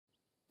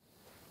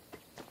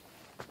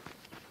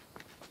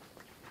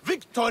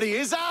victory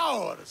is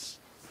ours!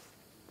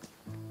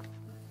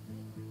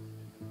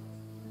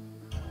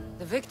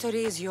 The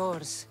victory is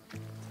yours.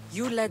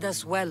 You led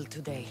us well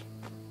today.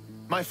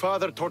 My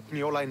father taught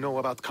me all I know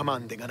about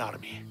commanding an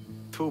army.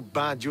 Too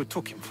bad you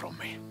took him from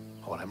me,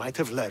 or I might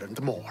have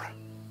learned more.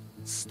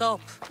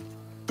 Stop.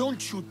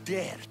 Don't you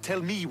dare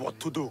tell me what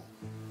to do.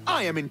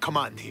 I am in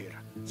command here.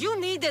 You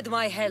needed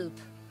my help.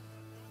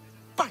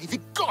 By the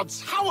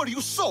gods, how are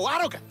you so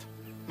arrogant?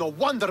 No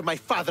wonder my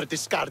father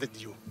discarded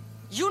you.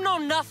 You know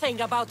nothing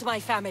about my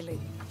family.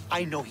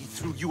 I know he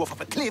threw you off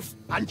of a cliff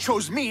and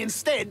chose me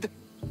instead.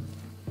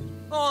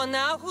 Oh,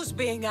 now who's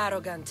being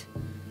arrogant?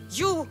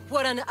 You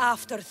were an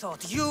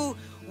afterthought. You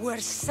were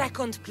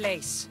second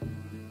place.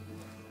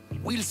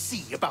 We'll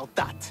see about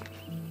that.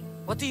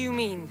 What do you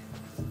mean?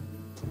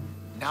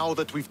 Now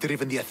that we've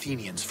driven the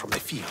Athenians from the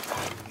field,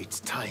 it's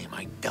time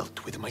I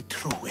dealt with my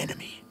true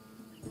enemy.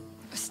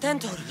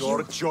 Stentor,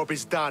 Your job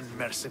is done,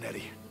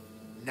 mercenary.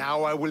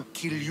 Now I will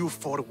kill you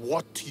for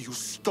what you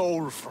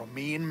stole from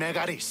me in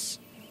Megaris.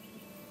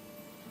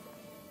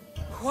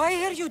 Why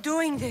are you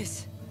doing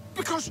this?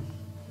 Because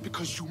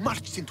you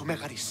marched into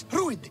Megaris,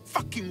 ruined the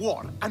fucking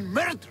war, and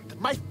murdered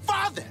my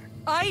father!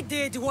 I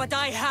did what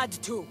I had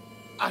to.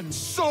 And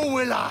so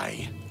will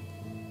I!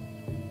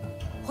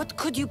 What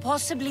could you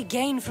possibly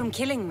gain from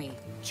killing me?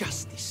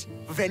 Justice,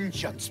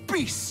 vengeance,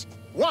 peace!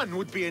 One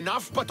would be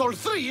enough, but all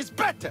three is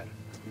better!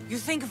 You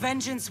think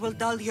vengeance will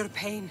dull your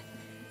pain?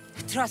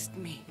 Trust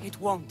me, it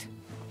won't.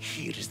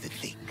 Here is the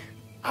thing.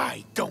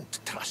 I don't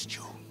trust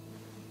you.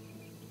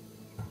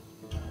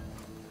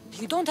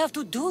 You don't have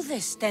to do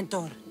this,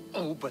 Stentor.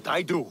 Oh, but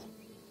I do.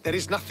 There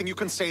is nothing you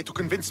can say to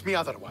convince me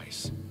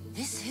otherwise.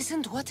 This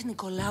isn't what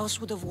Nikolaos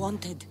would have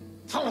wanted.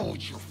 Oh,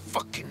 you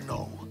fucking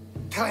know.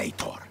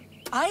 Traitor.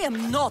 I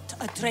am not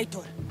a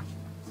traitor.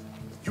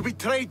 You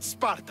betrayed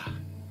Sparta.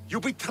 You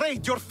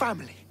betrayed your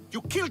family.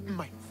 You killed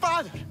my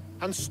father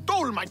and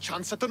stole my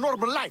chance at a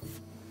normal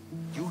life.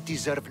 You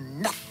deserve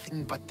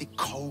nothing but the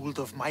cold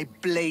of my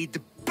blade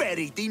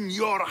buried in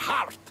your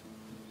heart.